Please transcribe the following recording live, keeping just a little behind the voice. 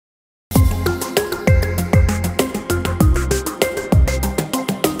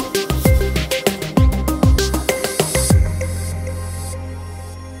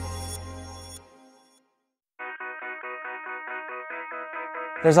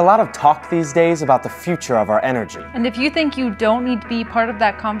There's a lot of talk these days about the future of our energy. And if you think you don't need to be part of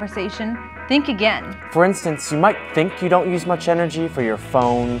that conversation, think again. For instance, you might think you don't use much energy for your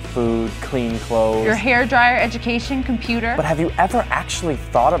phone, food, clean clothes, Your hairdryer, education, computer. but have you ever actually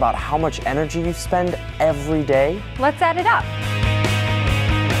thought about how much energy you spend every day? Let's add it up.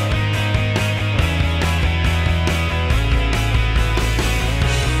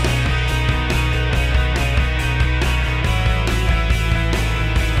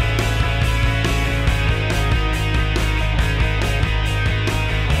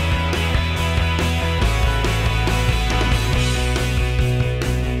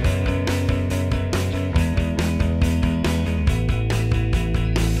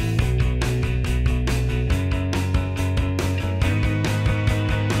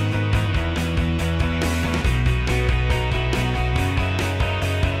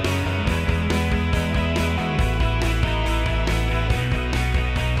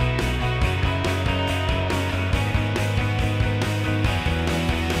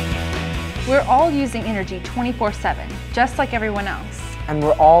 We're all using energy 24/7, just like everyone else. And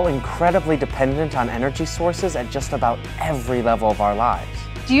we're all incredibly dependent on energy sources at just about every level of our lives.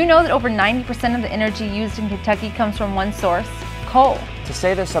 Do you know that over 90% of the energy used in Kentucky comes from one source? Coal. To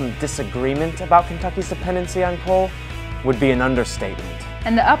say there's some disagreement about Kentucky's dependency on coal would be an understatement.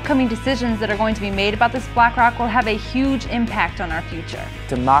 And the upcoming decisions that are going to be made about this black rock will have a huge impact on our future.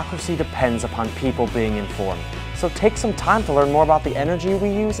 Democracy depends upon people being informed. So take some time to learn more about the energy we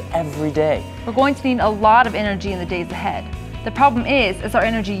use every day. We're going to need a lot of energy in the days ahead. The problem is, as our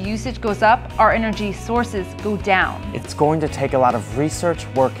energy usage goes up, our energy sources go down. It's going to take a lot of research,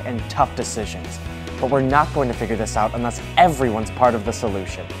 work, and tough decisions. But we're not going to figure this out unless everyone's part of the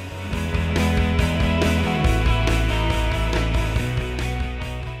solution.